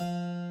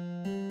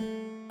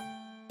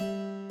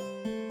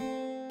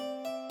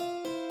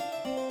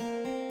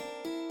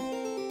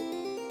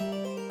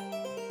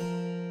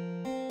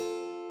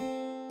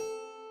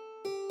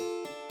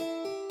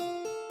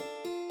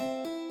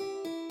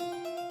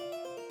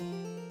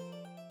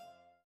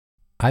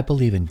I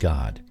believe in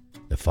God,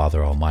 the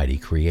Father Almighty,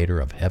 creator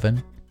of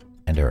heaven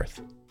and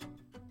earth.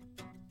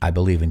 I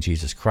believe in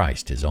Jesus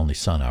Christ, his only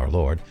Son, our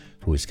Lord,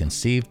 who was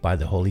conceived by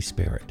the Holy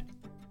Spirit,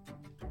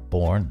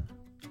 born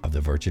of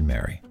the Virgin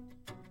Mary,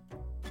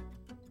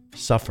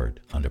 suffered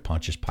under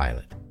Pontius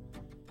Pilate,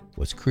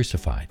 was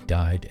crucified,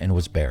 died, and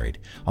was buried.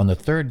 On the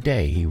third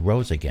day he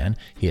rose again.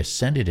 He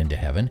ascended into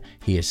heaven.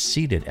 He is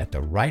seated at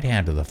the right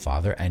hand of the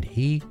Father, and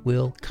he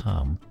will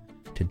come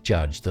to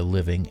judge the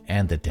living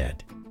and the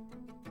dead.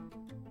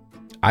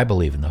 I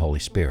believe in the Holy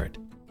Spirit,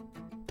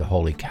 the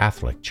Holy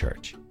Catholic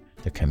Church,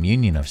 the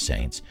communion of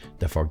saints,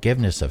 the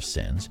forgiveness of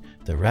sins,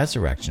 the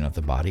resurrection of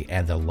the body,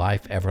 and the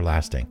life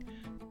everlasting.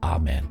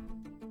 Amen.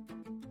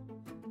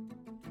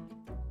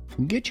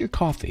 Get your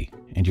coffee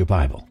and your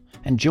Bible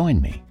and join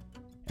me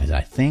as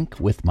I think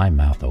with my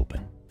mouth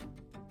open.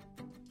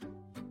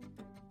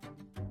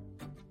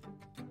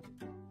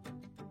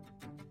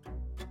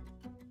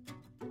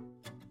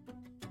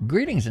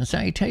 Greetings and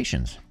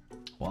salutations.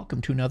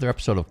 Welcome to another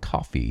episode of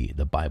Coffee,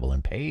 the Bible,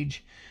 and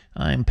Paige.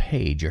 I'm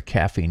Paige, your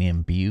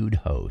caffeine-imbued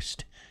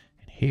host,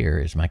 and here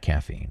is my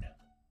caffeine.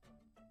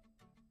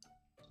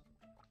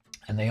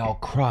 And they all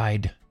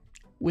cried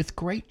with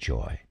great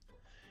joy.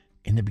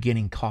 In the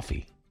beginning,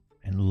 coffee,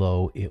 and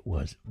lo, it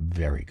was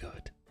very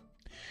good.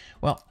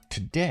 Well,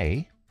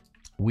 today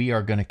we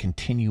are going to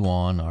continue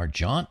on our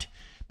jaunt,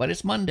 but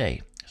it's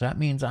Monday, so that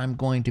means I'm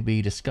going to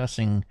be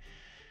discussing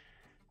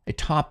a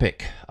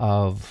topic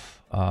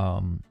of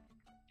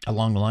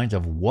along the lines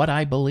of what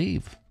I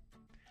believe.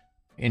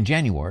 In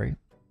January,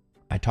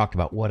 I talked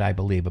about what I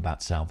believe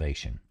about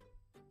salvation.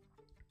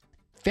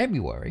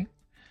 February,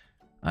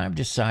 I've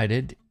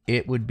decided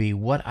it would be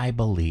what I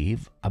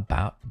believe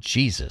about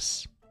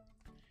Jesus.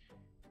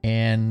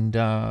 And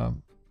as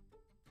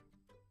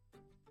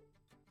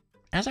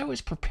I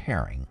was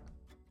preparing,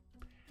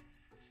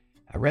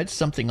 I read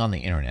something on the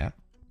internet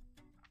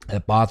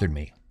that bothered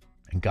me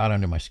and got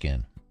under my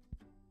skin.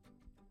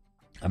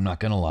 I'm not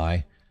going to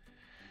lie.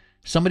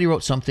 Somebody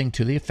wrote something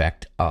to the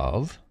effect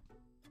of,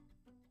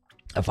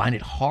 I find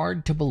it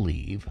hard to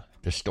believe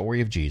the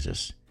story of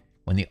Jesus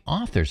when the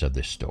authors of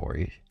this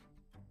story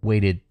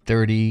waited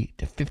 30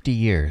 to 50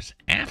 years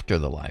after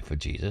the life of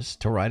Jesus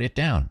to write it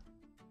down.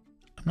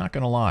 I'm not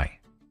going to lie.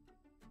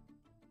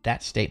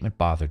 That statement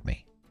bothered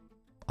me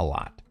a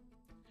lot.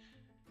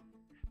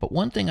 But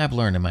one thing I've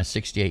learned in my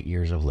 68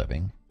 years of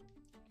living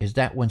is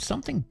that when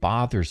something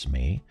bothers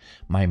me,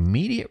 my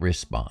immediate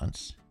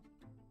response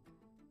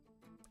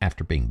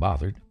after being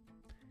bothered,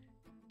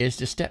 is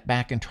to step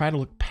back and try to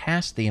look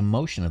past the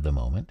emotion of the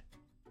moment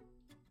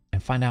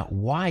and find out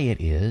why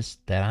it is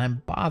that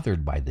I'm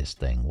bothered by this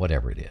thing,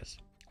 whatever it is.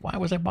 Why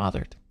was I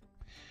bothered?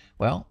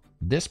 Well,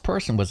 this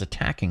person was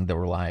attacking the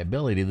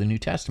reliability of the New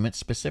Testament,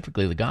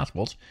 specifically the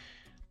Gospels,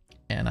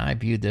 and I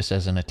viewed this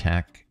as an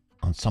attack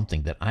on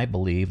something that I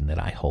believe and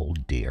that I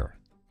hold dear.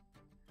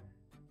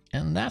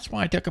 And that's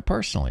why I took it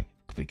personally,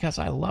 because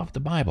I love the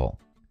Bible.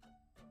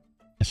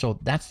 And so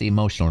that's the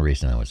emotional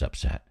reason I was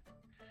upset.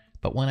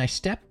 But when I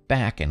step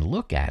back and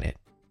look at it,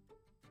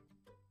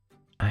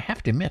 I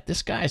have to admit,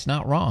 this guy is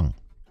not wrong.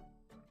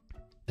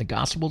 The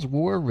Gospels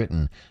were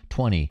written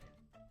 20,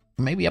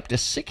 maybe up to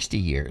 60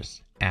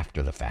 years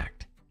after the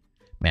fact.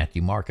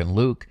 Matthew, Mark, and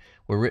Luke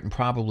were written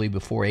probably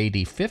before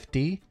AD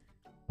 50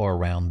 or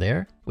around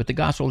there, with the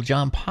Gospel of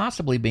John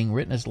possibly being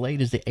written as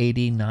late as the AD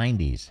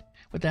 90s.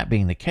 With that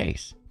being the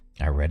case,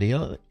 I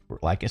readily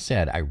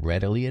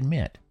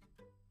admit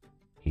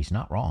he's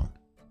not wrong.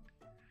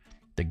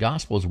 The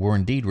Gospels were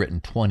indeed written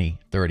 20,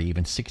 30,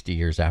 even 60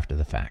 years after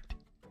the fact.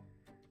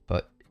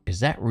 But is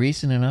that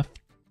reason enough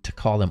to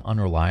call them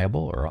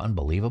unreliable or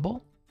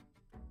unbelievable?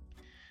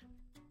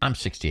 I'm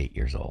 68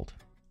 years old,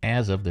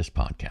 as of this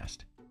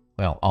podcast.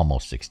 Well,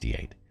 almost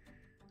 68.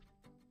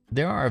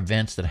 There are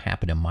events that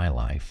happened in my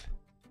life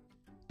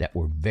that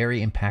were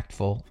very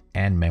impactful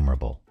and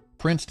memorable.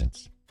 For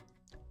instance,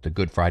 the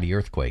Good Friday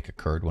earthquake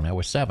occurred when I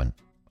was 7.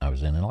 I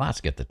was in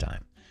Alaska at the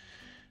time.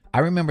 I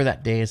remember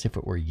that day as if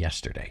it were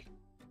yesterday.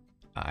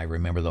 I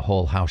remember the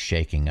whole house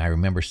shaking. I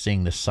remember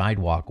seeing the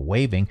sidewalk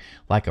waving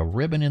like a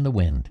ribbon in the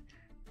wind.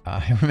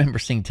 I remember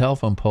seeing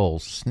telephone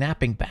poles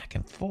snapping back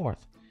and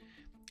forth.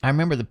 I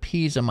remember the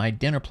peas on my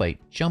dinner plate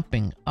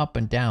jumping up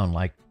and down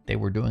like they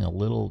were doing a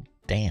little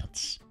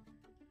dance.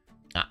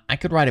 I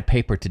could write a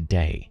paper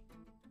today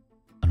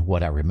on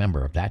what I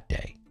remember of that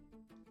day,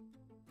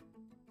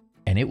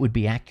 and it would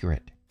be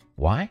accurate.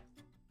 Why?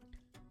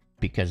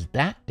 Because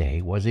that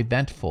day was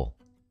eventful.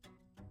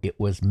 It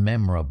was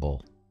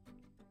memorable.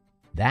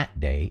 That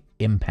day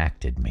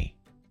impacted me.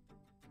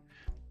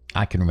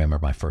 I can remember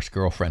my first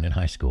girlfriend in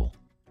high school.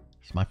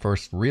 It's my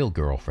first real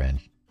girlfriend.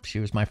 She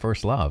was my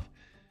first love.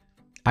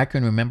 I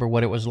can remember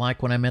what it was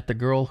like when I met the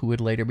girl who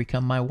would later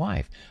become my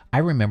wife. I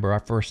remember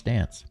our first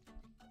dance,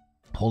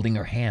 holding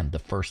her hand the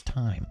first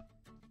time.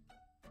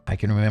 I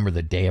can remember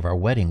the day of our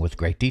wedding with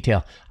great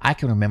detail. I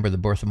can remember the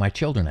birth of my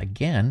children,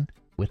 again,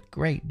 with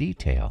great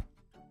detail.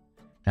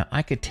 Now,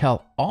 I could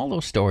tell all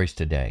those stories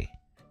today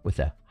with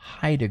a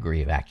high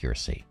degree of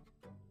accuracy.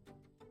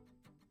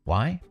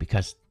 Why?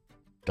 Because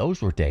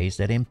those were days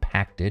that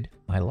impacted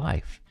my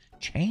life,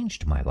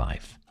 changed my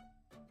life,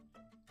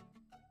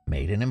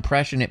 made an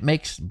impression.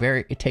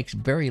 It takes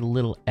very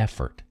little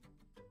effort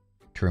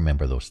to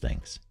remember those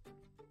things.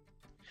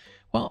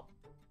 Well,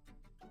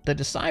 the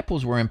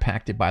disciples were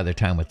impacted by their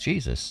time with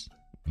Jesus.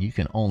 You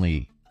can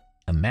only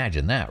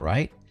imagine that,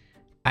 right?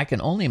 I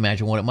can only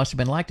imagine what it must have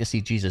been like to see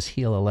Jesus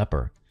heal a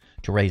leper,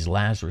 to raise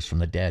Lazarus from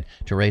the dead,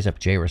 to raise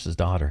up Jairus'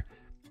 daughter.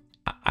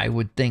 I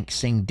would think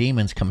seeing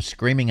demons come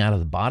screaming out of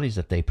the bodies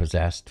that they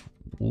possessed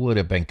would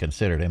have been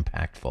considered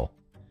impactful.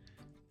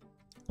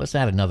 Let's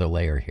add another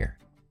layer here.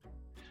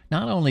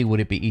 Not only would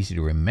it be easy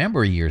to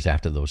remember years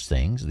after those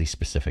things, these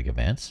specific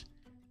events,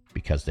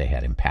 because they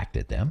had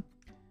impacted them,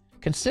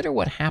 consider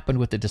what happened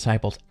with the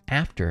disciples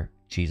after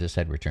Jesus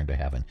had returned to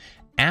heaven.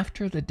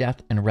 After the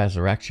death and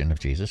resurrection of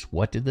Jesus,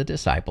 what did the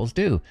disciples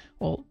do?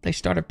 Well, they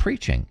started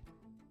preaching.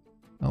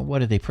 Well, what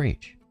did they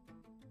preach?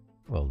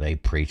 Well, they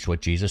preached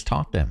what Jesus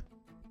taught them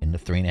in the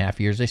 3.5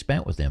 years they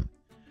spent with him.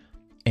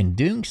 In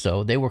doing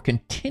so, they were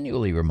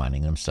continually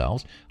reminding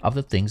themselves of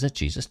the things that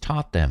Jesus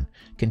taught them,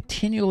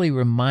 continually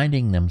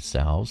reminding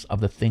themselves of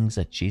the things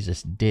that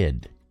Jesus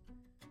did.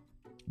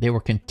 They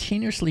were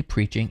continuously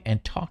preaching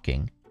and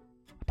talking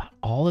about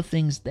all the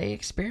things they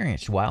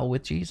experienced while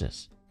with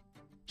Jesus.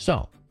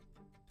 So,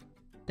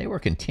 they were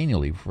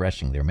continually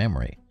refreshing their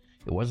memory.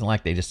 It wasn't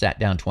like they just sat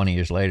down 20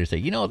 years later and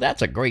said,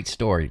 that's a great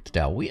story to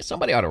tell.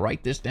 Somebody ought to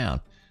write this down.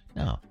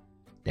 No.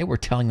 They were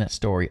telling that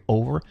story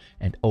over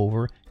and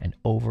over and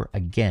over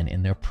again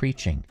in their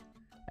preaching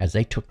as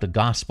they took the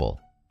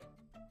gospel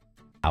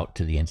out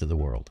to the ends of the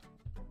world.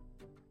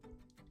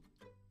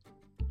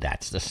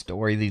 That's the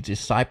story these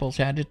disciples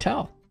had to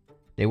tell.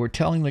 They were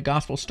telling the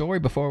gospel story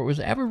before it was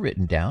ever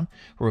written down,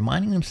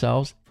 reminding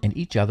themselves and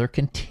each other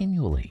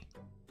continually.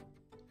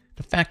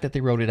 The fact that they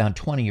wrote it down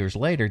 20 years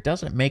later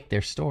doesn't make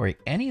their story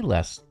any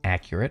less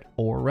accurate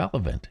or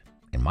relevant,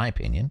 in my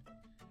opinion.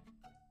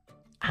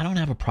 I don't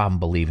have a problem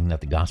believing that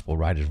the gospel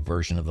writer's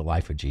version of the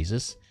life of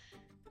Jesus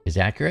is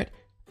accurate.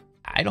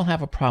 I don't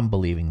have a problem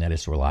believing that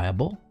it's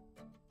reliable.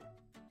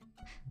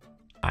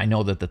 I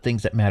know that the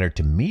things that matter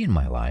to me in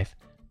my life,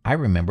 I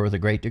remember with a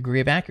great degree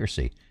of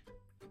accuracy.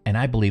 And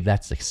I believe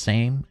that's the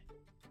same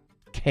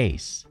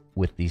case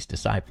with these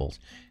disciples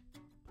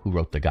who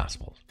wrote the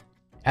Gospels.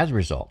 As a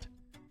result,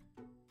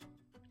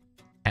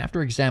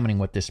 after examining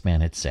what this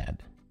man had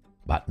said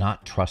about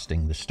not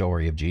trusting the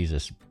story of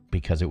Jesus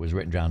because it was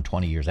written down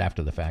 20 years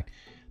after the fact,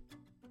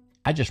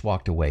 I just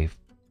walked away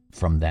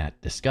from that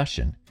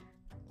discussion.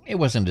 It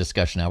wasn't a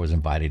discussion I was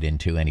invited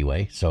into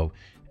anyway, so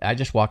I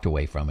just walked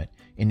away from it.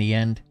 In the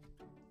end,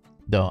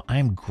 though,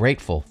 I'm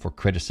grateful for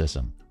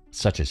criticism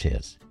such as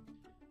his,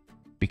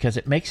 because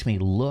it makes me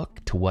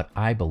look to what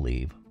I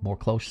believe more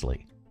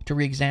closely, to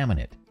re-examine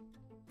it.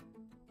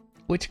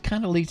 Which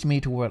kind of leads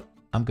me to what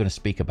I'm going to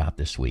speak about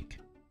this week.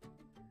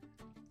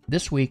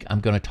 This week,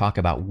 I'm going to talk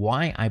about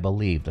why I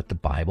believe that the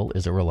Bible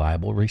is a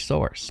reliable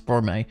resource for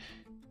my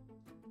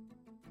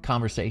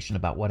conversation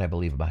about what I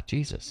believe about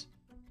Jesus.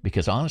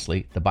 Because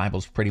honestly, the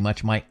Bible's pretty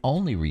much my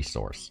only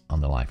resource on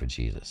the life of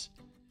Jesus.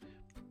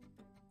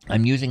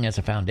 I'm using as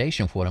a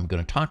foundation for what I'm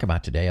going to talk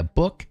about today a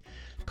book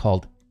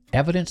called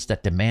Evidence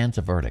That Demands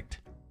a Verdict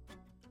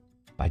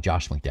by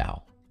Josh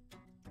McDowell.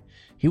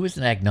 He was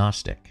an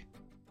agnostic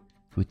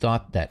who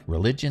thought that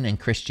religion and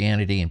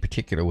Christianity in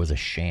particular was a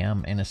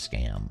sham and a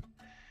scam.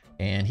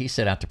 And he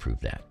set out to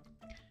prove that.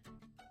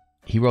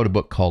 He wrote a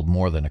book called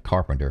More Than a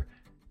Carpenter,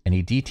 and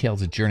he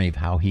details the journey of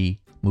how he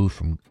moved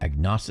from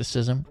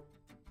agnosticism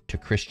to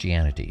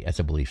Christianity as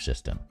a belief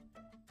system.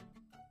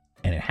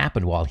 And it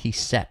happened while he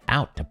set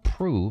out to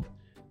prove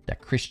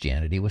that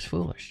Christianity was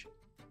foolish.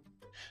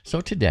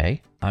 So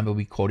today, I'm going to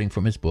be quoting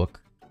from his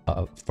book,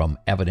 From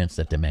Evidence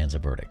That Demands a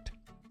Verdict.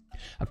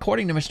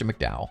 According to Mr.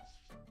 McDowell,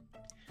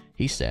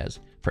 he says,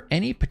 for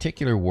any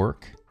particular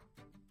work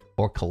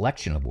or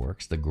collection of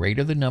works, the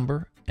greater the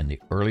number and the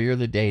earlier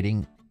the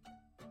dating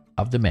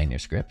of the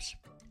manuscripts,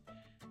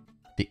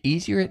 the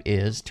easier it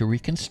is to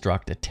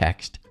reconstruct a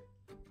text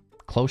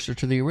closer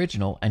to the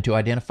original and to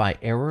identify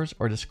errors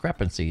or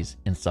discrepancies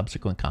in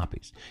subsequent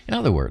copies. In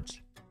other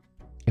words,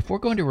 if we're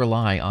going to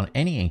rely on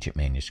any ancient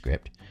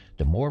manuscript,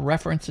 the more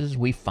references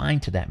we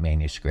find to that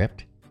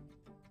manuscript,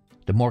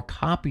 the more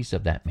copies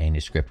of that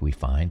manuscript we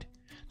find,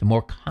 the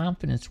more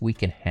confidence we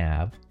can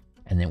have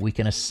and that we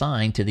can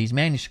assign to these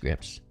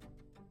manuscripts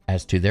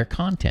as to their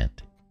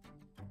content.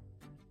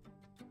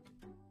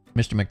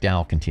 Mr.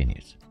 McDowell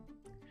continues.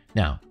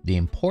 Now, the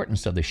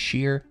importance of the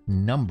sheer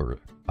number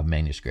of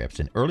manuscripts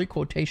and early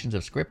quotations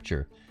of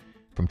Scripture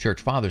from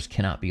church fathers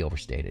cannot be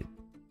overstated.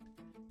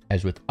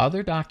 As with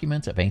other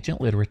documents of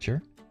ancient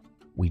literature,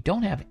 we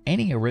don't have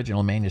any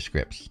original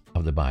manuscripts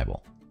of the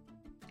Bible.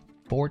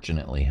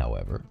 Fortunately,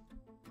 however,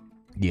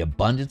 the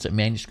abundance of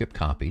manuscript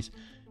copies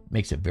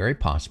makes it very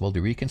possible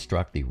to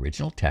reconstruct the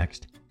original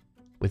text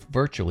with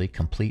virtually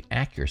complete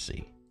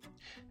accuracy.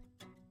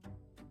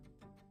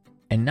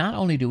 And not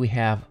only do we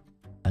have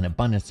an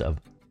abundance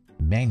of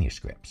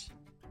manuscripts,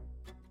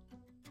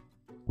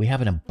 we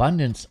have an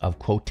abundance of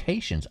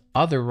quotations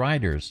other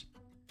writers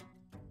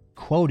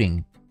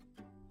quoting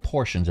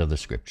portions of the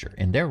scripture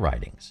in their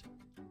writings.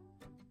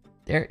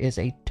 There is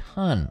a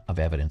ton of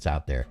evidence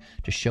out there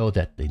to show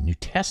that the New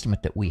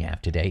Testament that we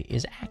have today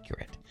is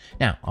accurate.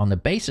 Now, on the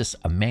basis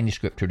of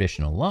manuscript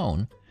tradition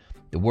alone,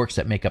 the works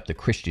that make up the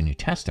Christian New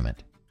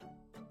Testament,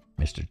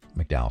 Mr.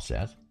 McDowell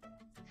says,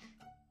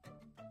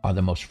 are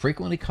the most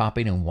frequently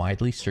copied and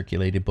widely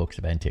circulated books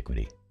of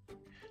antiquity.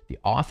 The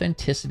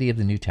authenticity of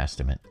the New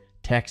Testament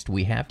text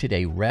we have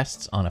today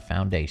rests on a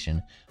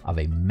foundation of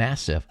a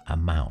massive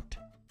amount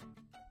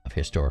of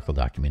historical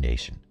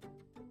documentation.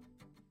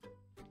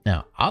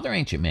 Now, other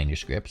ancient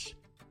manuscripts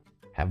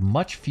have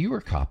much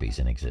fewer copies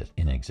in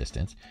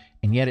existence,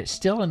 and yet it's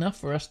still enough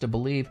for us to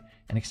believe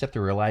and accept the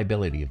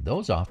reliability of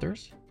those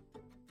authors.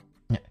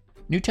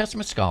 New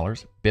Testament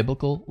scholars,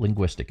 biblical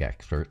linguistic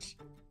experts,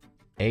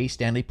 A.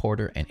 Stanley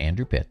Porter and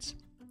Andrew Pitts,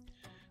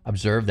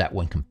 observe that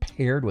when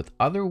compared with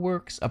other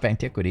works of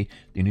antiquity,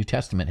 the New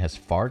Testament has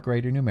far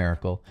greater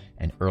numerical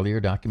and earlier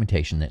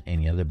documentation than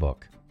any other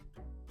book.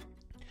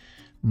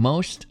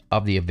 Most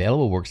of the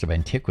available works of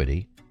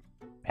antiquity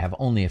have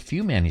only a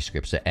few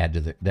manuscripts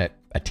that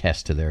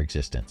attest to their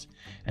existence,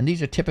 and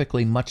these are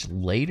typically much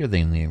later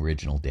than the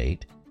original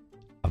date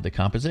of the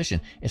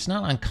composition. It's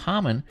not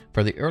uncommon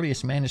for the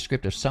earliest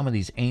manuscript of some of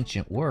these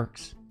ancient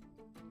works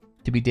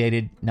to be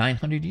dated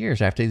 900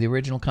 years after the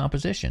original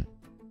composition,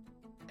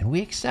 and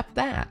we accept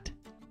that.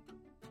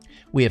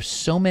 We have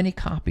so many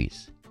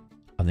copies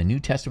of the New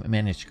Testament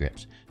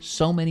manuscripts,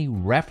 so many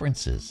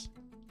references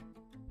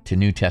to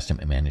New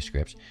Testament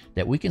manuscripts,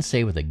 that we can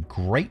say with a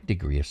great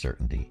degree of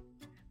certainty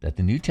that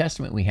the New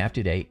Testament we have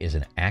today is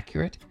an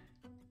accurate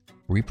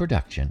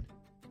reproduction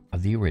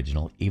of the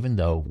original, even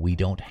though we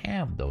don't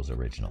have those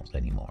originals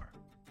anymore.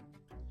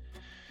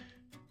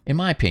 In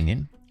my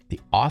opinion, the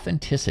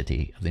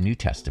authenticity of the New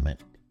Testament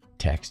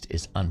text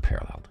is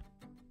unparalleled.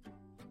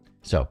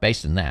 So,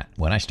 based on that,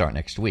 when I start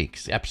next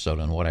week's episode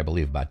on what I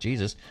believe about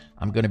Jesus,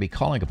 I'm going to be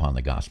calling upon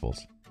the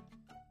Gospels.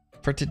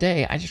 For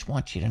today, I just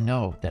want you to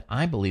know that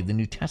I believe the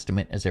New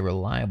Testament is a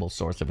reliable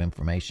source of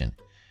information.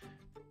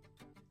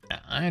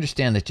 I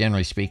understand that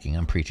generally speaking,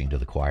 I'm preaching to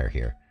the choir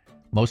here.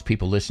 Most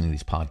people listening to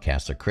these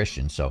podcasts are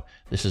Christians, so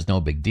this is no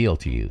big deal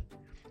to you.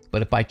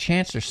 But if by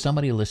chance there's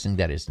somebody listening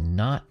that is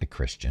not a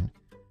Christian,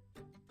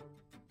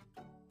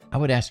 I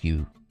would ask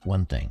you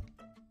one thing.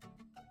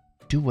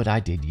 Do what I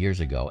did years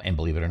ago, and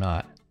believe it or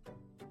not,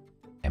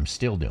 am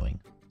still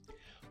doing.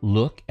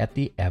 Look at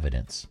the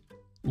evidence.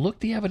 Look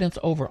the evidence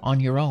over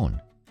on your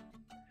own.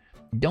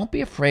 Don't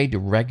be afraid to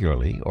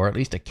regularly, or at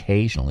least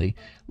occasionally,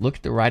 look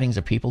at the writings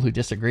of people who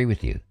disagree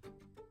with you.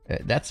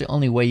 That's the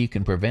only way you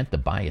can prevent the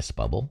bias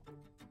bubble.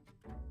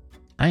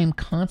 I am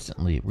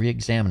constantly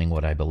re-examining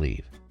what I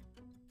believe.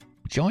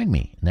 Join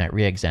me in that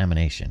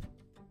re-examination.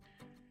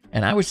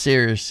 And I would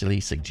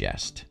seriously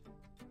suggest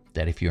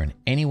that if you're in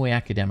any way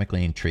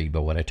academically intrigued by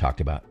what I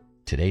talked about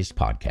today's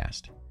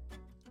podcast,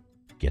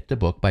 get the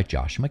book by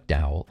Josh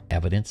McDowell,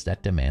 Evidence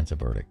That Demands a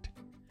Verdict.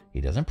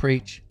 He doesn't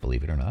preach,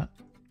 believe it or not.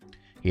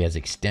 He has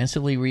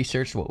extensively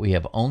researched what we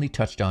have only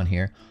touched on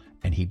here,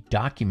 and he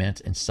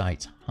documents and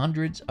cites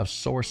hundreds of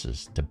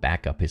sources to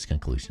back up his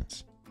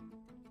conclusions.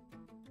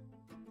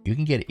 You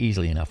can get it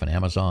easily enough on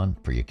Amazon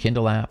for your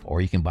Kindle app,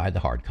 or you can buy the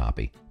hard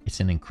copy. It's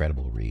an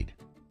incredible read.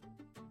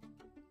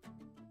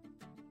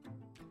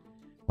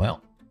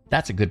 Well,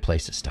 that's a good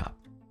place to stop.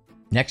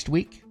 Next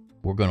week,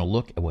 we're going to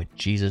look at what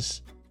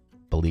Jesus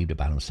believed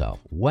about himself.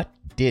 What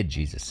did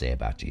Jesus say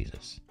about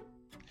Jesus?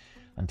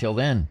 Until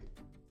then,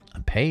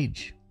 I'm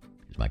Paige.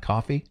 Here's my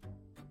coffee.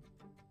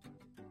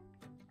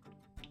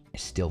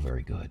 It's still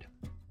very good.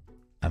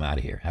 I'm out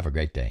of here. Have a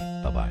great day.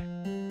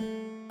 Bye-bye.